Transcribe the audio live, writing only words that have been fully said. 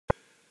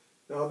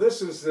Now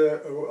this is a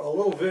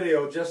little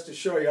video just to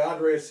show you,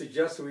 Andrea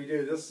suggested we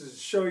do this, is to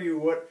show you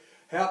what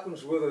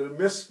happens with a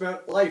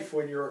misspent life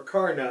when you're a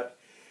car nut.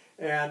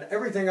 And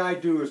everything I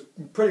do is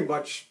pretty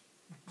much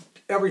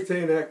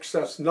everything in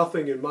excess,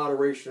 nothing in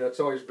moderation. That's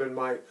always been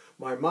my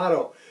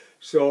motto.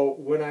 So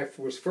when I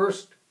was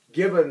first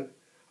given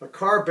a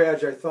car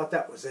badge, I thought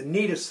that was the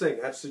neatest thing.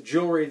 That's the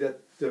jewelry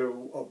that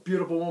a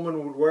beautiful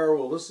woman would wear.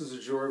 Well, this is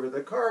the jewelry that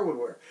the car would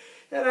wear.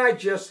 And I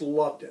just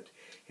loved it.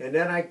 And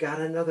then I got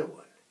another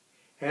one,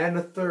 and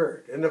the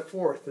third, and the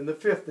fourth, and the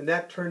fifth, and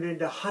that turned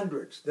into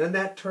hundreds. Then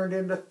that turned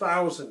into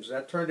thousands.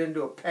 That turned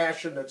into a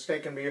passion that's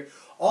taken me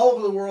all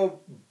over the world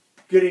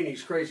getting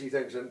these crazy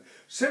things. And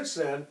since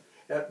then,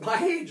 at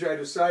my age, I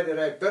decided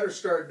I'd better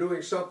start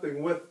doing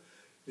something with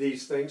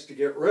these things to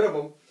get rid of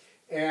them.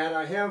 And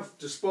I have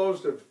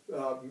disposed of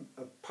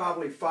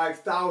probably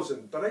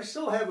 5,000, but I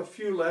still have a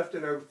few left,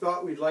 and I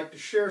thought we'd like to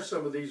share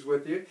some of these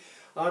with you.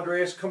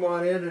 Andreas, come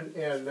on in,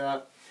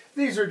 and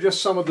these are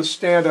just some of the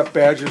stand-up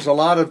badges. A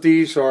lot of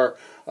these are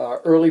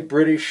early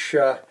British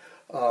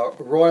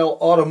Royal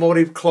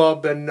Automotive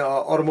Club and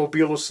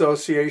Automobile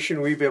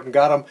Association. We've even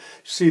got them.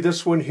 See,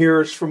 this one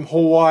here is from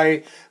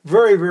Hawaii.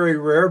 Very, very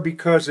rare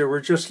because they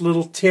were just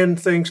little tin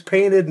things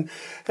painted,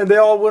 and they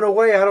all went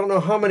away. I don't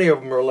know how many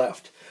of them are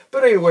left.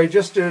 But anyway,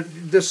 just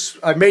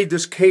I made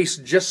this case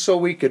just so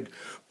we could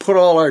put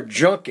all our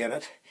junk in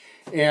it.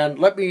 And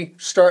let me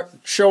start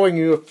showing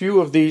you a few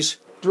of these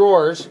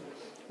drawers,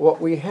 what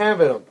we have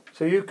in them,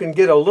 so you can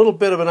get a little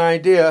bit of an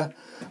idea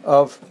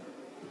of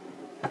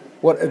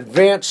what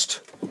advanced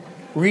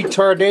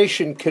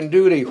retardation can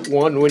do to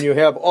one when you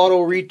have auto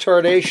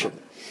retardation.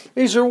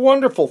 These are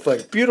wonderful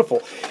things,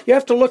 beautiful. You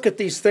have to look at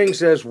these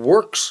things as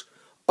works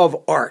of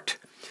art.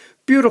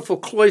 Beautiful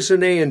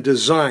cloisonné and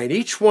design.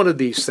 Each one of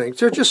these things,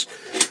 they're just,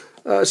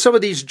 some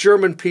of these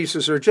German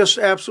pieces are just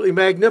absolutely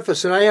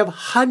magnificent. I have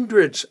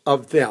hundreds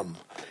of them,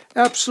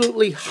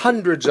 absolutely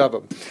hundreds of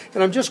them.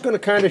 And I'm just going to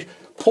kind of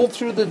pull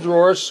through the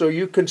drawers so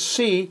you can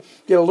see,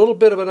 get a little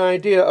bit of an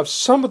idea of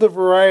some of the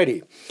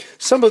variety.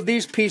 Some of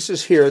these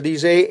pieces here,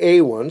 these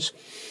AA ones,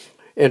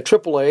 and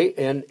AAA,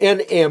 and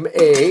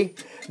NMA,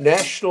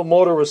 National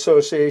Motor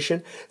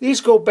Association, these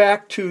go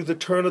back to the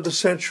turn of the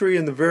century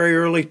and the very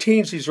early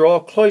teens. These are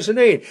all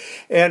cloisonné.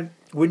 And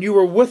when you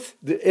were with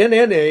the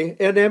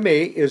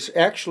NMA is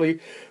actually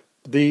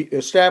the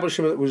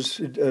establishment that was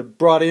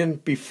brought in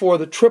before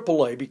the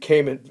AAA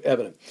became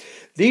evident.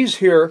 These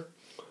here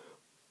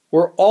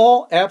were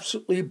all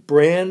absolutely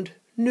brand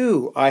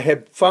new. I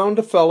had found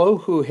a fellow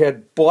who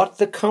had bought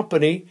the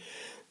company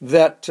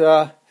that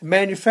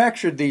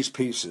manufactured these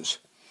pieces.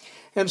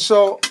 And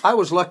so I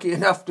was lucky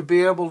enough to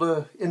be able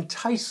to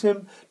entice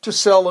him to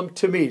sell them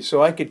to me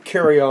so I could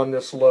carry on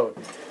this load.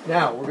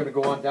 Now we're going to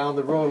go on down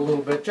the road a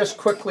little bit, just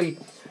quickly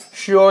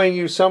showing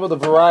you some of the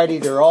variety.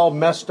 They're all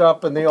messed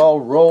up and they all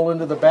roll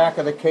into the back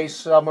of the case.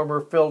 Some of them are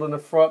filled in the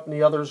front and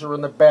the others are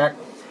in the back.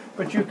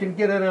 But you can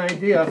get an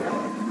idea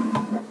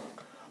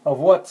of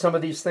what some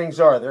of these things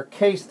are. They're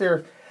cased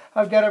there.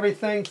 I've got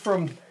everything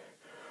from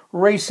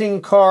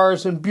racing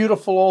cars and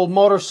beautiful old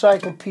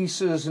motorcycle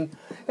pieces, and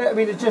I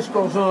mean, it just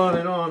goes on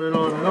and on and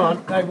on and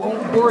on. I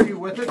won't bore you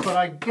with it, but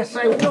I guess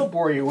I will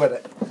bore you with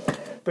it.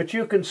 But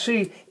you can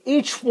see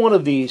each one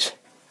of these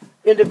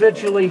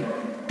individually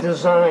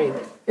designed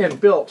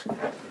and built.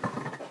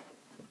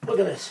 Look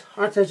at this.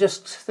 Aren't they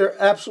just, they're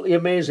absolutely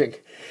amazing.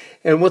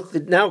 And with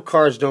the, now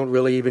cars don't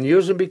really even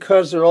use them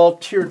because they're all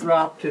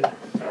teardropped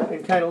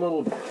and kind of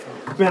little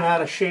bent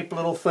out of shape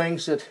little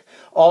things that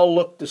all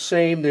look the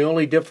same. The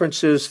only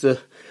difference is the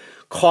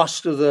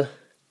cost of the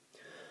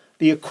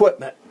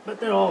equipment. But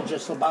they're all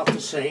just about the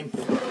same.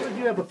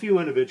 You have a few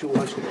individual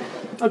ones.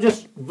 I'll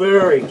just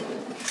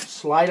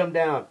slide them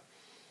down.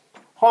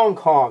 Hong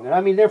Kong. And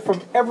I mean, they're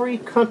from every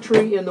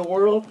country in the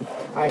world.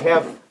 I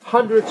have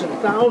hundreds and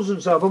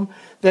thousands of them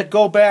that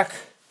go back,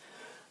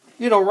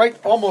 you know, right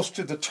almost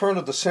to the turn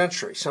of the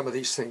century, some of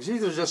these things.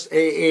 These are just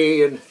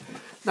AA and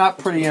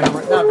not very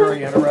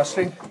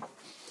interesting.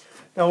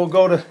 Now we'll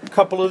go to a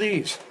couple of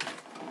these.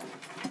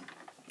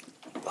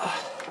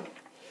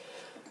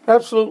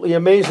 Absolutely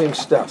amazing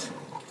stuff.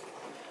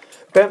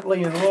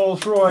 Bentley and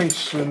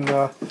Rolls-Royce and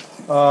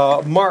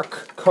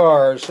Mark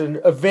cars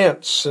and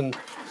events, and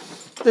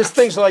there's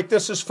things like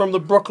this is from the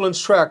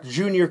Brooklands track,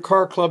 Junior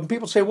Car Club. And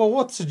people say, well,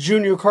 what's the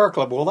Junior Car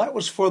Club? Well, that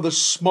was for the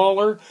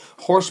smaller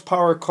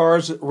horsepower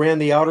cars that ran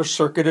the outer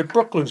circuit at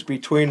Brooklands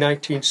between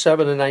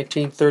 1907 and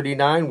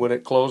 1939 when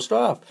it closed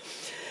off.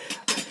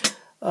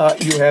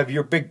 You have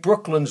your big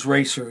Brooklands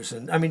racers,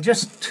 and I mean,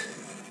 just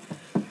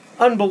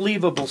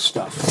unbelievable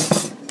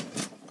stuff.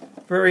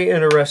 Very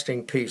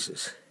interesting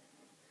pieces.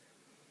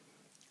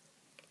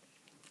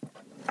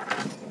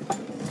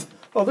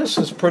 Oh, this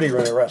is a pretty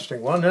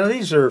interesting one. Now,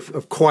 these are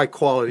of quite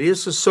quality.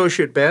 This is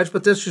Associate badge,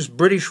 but this is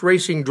British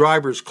Racing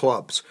Drivers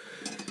Clubs.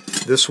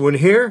 This one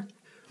here,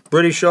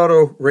 British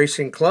Auto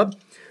Racing Club,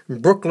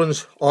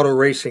 Brooklands Auto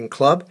Racing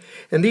Club.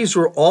 And these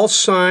were all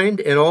signed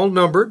and all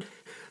numbered.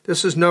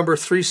 This is number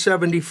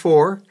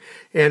 374,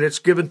 and it's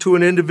given to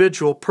an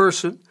individual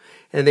person.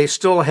 and they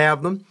still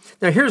have them.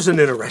 Now here's an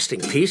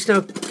interesting piece.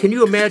 Now, can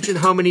you imagine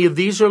how many of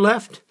these are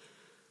left?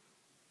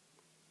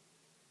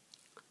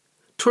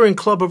 Touring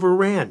Club of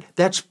Iran.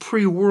 That's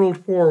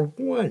pre-World War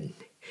I,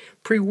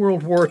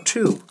 pre-World War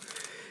II.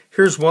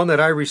 Here's one that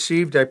I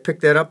received. I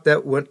picked that up.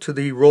 That went to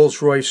the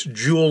Rolls-Royce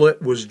Jewel.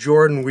 It was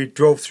Jordan. We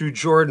drove through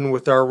Jordan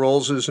with our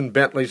Rollses and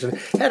Bentleys and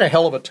had a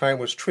hell of a time.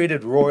 Was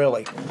treated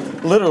royally,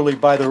 literally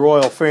by the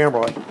royal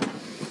family.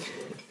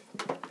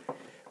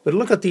 But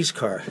look at these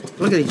cars.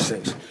 Look at these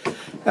things.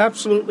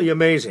 Absolutely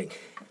amazing.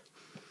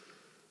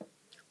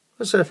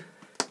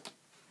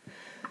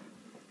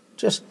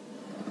 Just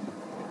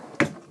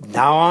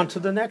now on to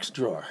the next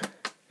drawer.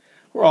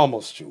 We're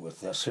almost through with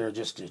this here,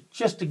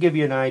 just to give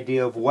you an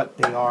idea of what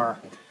they are.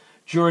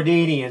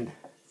 Jordanian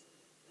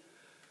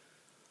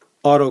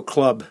Auto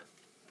Club.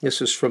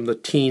 This is from the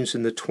teens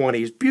and the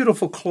 20s.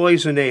 Beautiful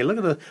cloisonne.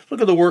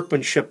 Look at the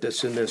workmanship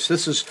that's in this.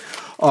 This is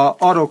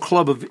Auto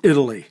Club of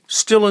Italy,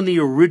 still in the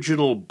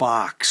original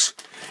box.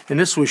 And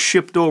this was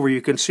shipped over.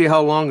 You can see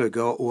how long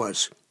ago it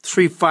was.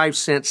 3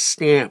 5-cent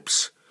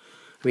stamps.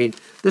 I mean,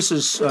 this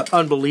is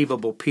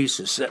unbelievable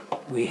pieces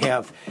that we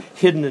have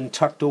hidden and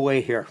tucked away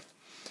here.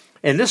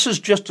 And this is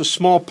just a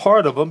small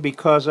part of them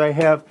because I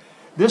have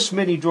this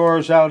many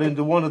drawers out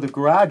into one of the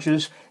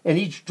garages, and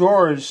each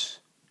drawer is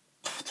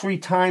 3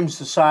 times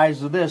the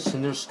size of this,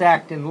 and they're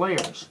stacked in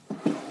layers.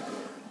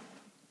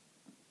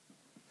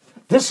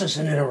 This is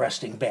an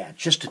interesting badge,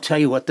 just to tell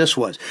you what this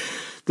was.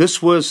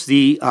 This was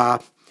the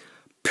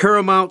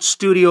Paramount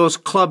Studios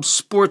Club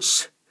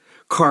Sports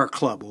Car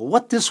Club. Well,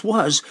 what this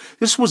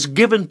was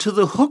given to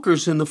the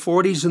hookers in the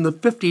 40s and the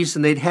 50s,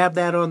 and they'd have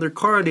that on their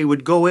car, and they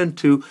would go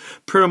into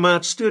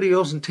Paramount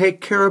Studios and take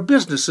care of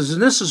businesses,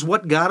 and this is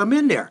what got them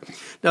in there.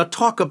 Now,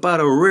 talk about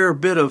a rare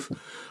bit of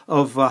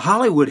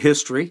Hollywood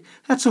history.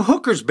 That's a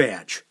hooker's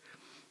badge.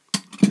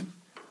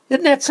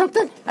 Isn't that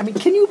something? I mean,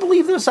 can you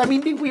believe this? I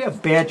mean, we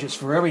have badges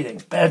for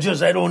everything.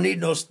 Badges, I don't need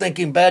no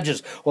stinking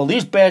badges. Well,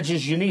 these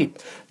badges you need.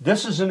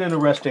 This is an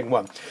interesting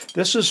one.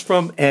 This is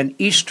from an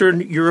Eastern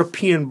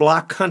European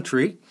bloc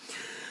country.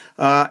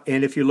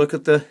 And if you look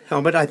at the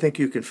helmet, I think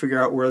you can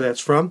figure out where that's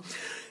from.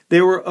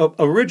 There were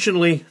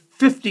originally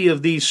 50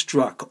 of these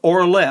struck,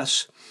 or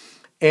less.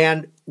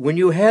 And when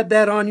you had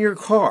that on your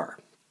car,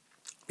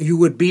 you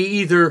would be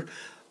either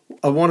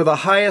one of the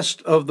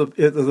highest of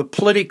the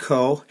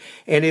Politico,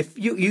 and if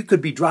you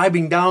could be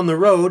driving down the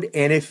road,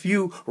 and if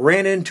you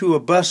ran into a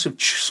bus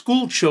of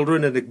school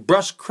children and the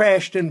bus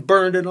crashed and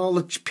burned and all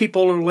the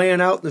people are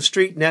laying out in the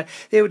street and that,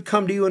 they would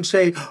come to you and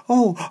say,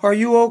 "Oh, are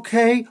you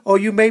okay? Oh,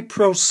 you may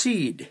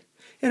proceed."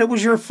 And it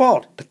was your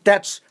fault, but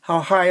that's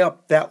how high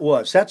up that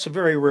was. That's a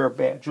very rare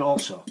badge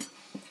also.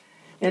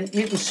 And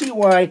you can see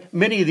why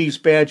many of these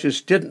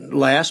badges didn't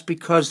last,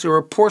 because they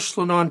were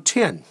porcelain on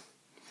tin.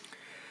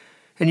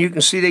 And you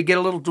can see they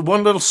get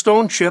one little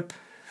stone chip,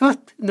 and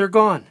they're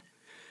gone.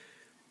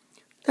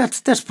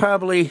 That's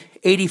probably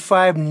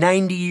 85,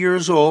 90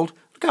 years old.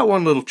 Got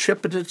one little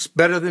chip, but it's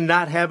better than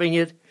not having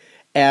it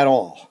at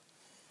all.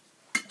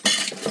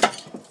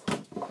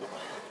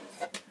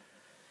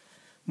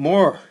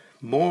 More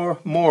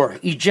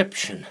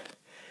Egyptian.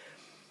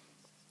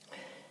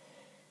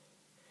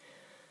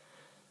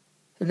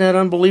 Isn't that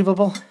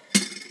unbelievable?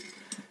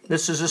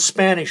 This is a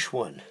Spanish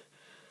one.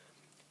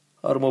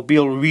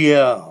 Automobile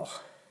Real.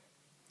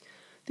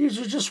 These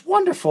are just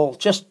wonderful,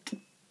 just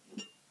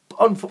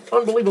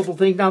unbelievable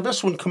things. Now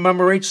this one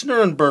commemorates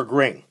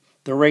Nuremberg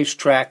the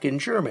racetrack in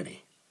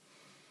Germany.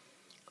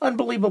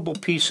 Unbelievable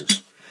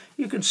pieces.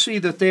 You can see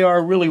that they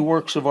are really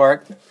works of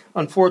art.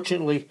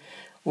 Unfortunately,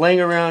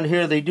 laying around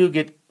here, they do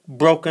get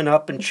broken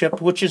up and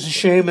chipped, which is a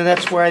shame, and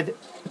that's why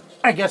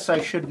I guess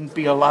I shouldn't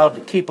be allowed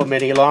to keep them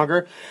any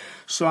longer.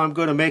 So I'm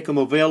going to make them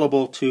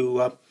available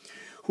to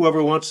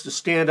whoever wants to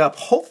stand up.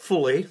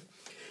 Hopefully,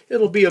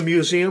 it'll be a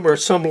museum or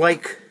some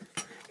like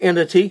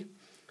entity.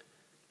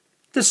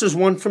 This is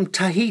one from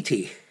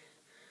Tahiti.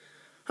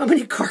 How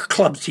many car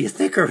clubs do you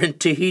think are in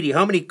Tahiti?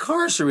 How many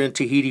cars are in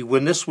Tahiti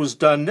when this was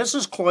done? This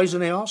is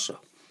cloisonne also.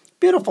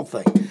 Beautiful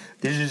thing.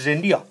 This is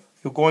India.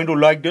 You're going to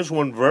like this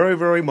one very,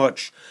 very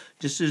much.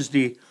 This is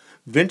the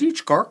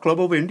Vintage Car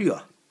Club of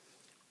India.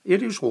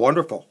 It is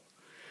wonderful.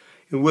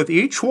 And with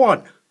each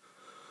one,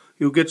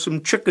 you'll get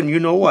some chicken, you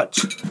know what.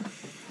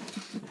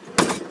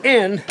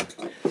 And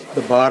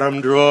the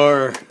bottom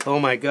drawer. Oh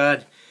my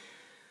God.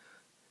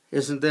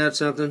 Isn't that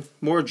something?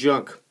 More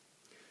junk.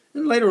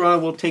 And later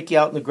on, we'll take you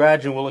out in the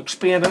garage and we'll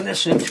expand on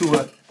this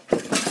into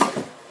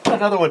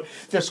another one.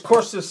 Of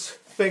course, this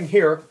thing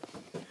here,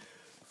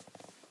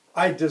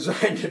 I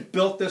designed and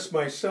built this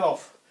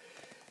myself.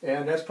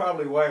 And that's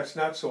probably why it's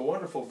not so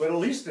wonderful. But at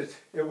least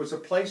it was a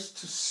place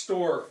to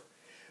store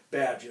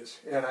badges.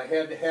 And I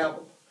had to have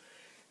them.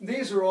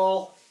 These are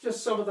all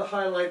just some of the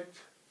highlight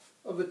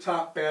of the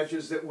top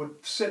badges that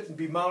would sit and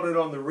be mounted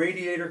on the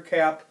radiator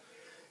cap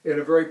in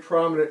a very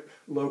prominent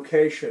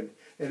location,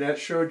 and that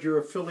showed your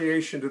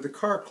affiliation to the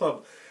car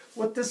club.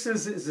 What this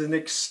is an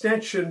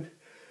extension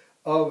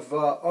of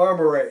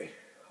armory.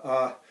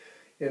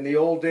 In the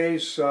old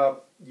days,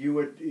 you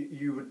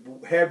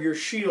would have your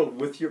shield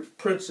with your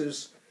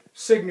prince's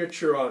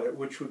signature on it,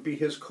 which would be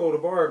his coat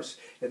of arms,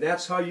 and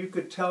that's how you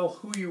could tell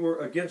who you were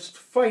against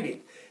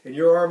fighting. And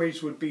your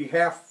armies would be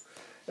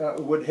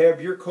would have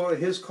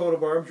his coat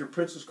of arms, your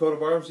prince's coat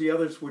of arms. The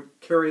others would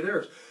carry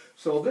theirs.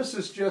 So this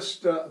has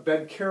just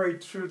been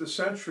carried through the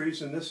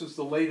centuries, and this is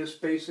the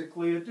latest,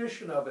 basically,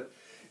 edition of it.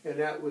 And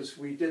that was,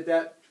 we did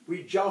that.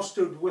 We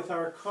jousted with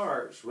our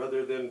cars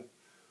rather than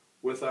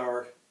with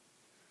our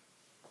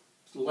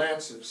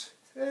lances.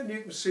 And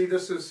you can see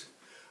this is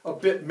a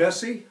bit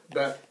messy,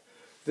 but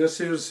this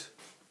is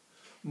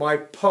my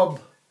pub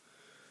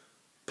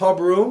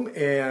room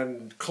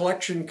and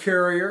collection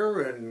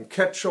carrier and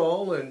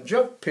catch-all and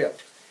junk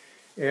pit.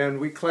 And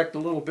we collect a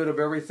little bit of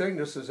everything.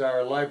 This is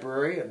our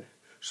library and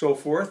so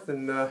forth.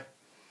 And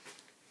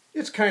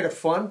it's kind of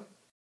fun.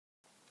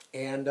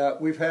 And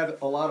we've had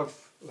a lot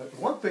of...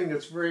 One thing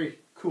that's very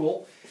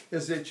cool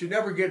is that you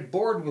never get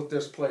bored with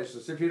this place.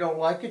 If you don't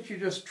like it, you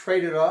just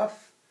trade it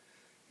off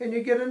and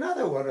you get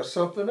another one of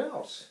something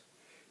else.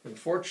 And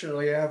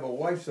fortunately, I have a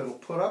wife that'll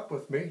put up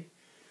with me,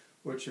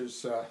 which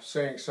is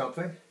saying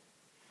something.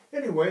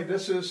 Anyway,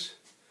 this is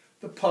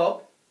the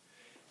pub,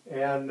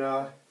 and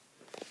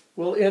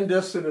we'll end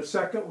this in a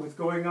second with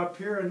going up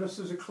here, and this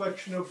is a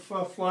collection of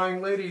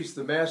flying ladies.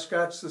 The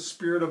mascot's the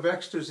Spirit of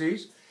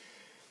Ecstasies,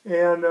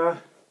 and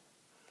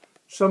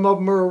some of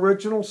them are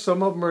original,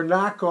 some of them are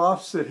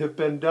knockoffs that have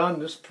been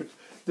done.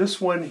 This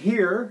one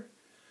here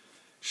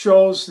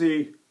shows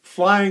the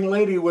flying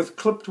lady with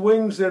clipped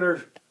wings in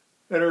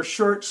her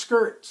short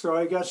skirt, so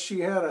I guess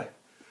she had a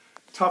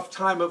tough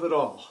time of it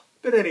all.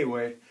 But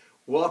anyway,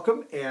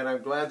 welcome, and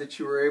I'm glad that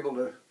you were able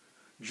to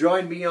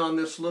join me on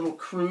this little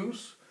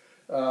cruise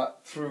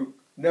through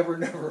Never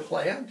Never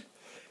Land,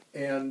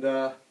 and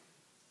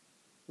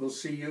we'll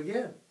see you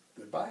again.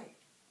 Goodbye.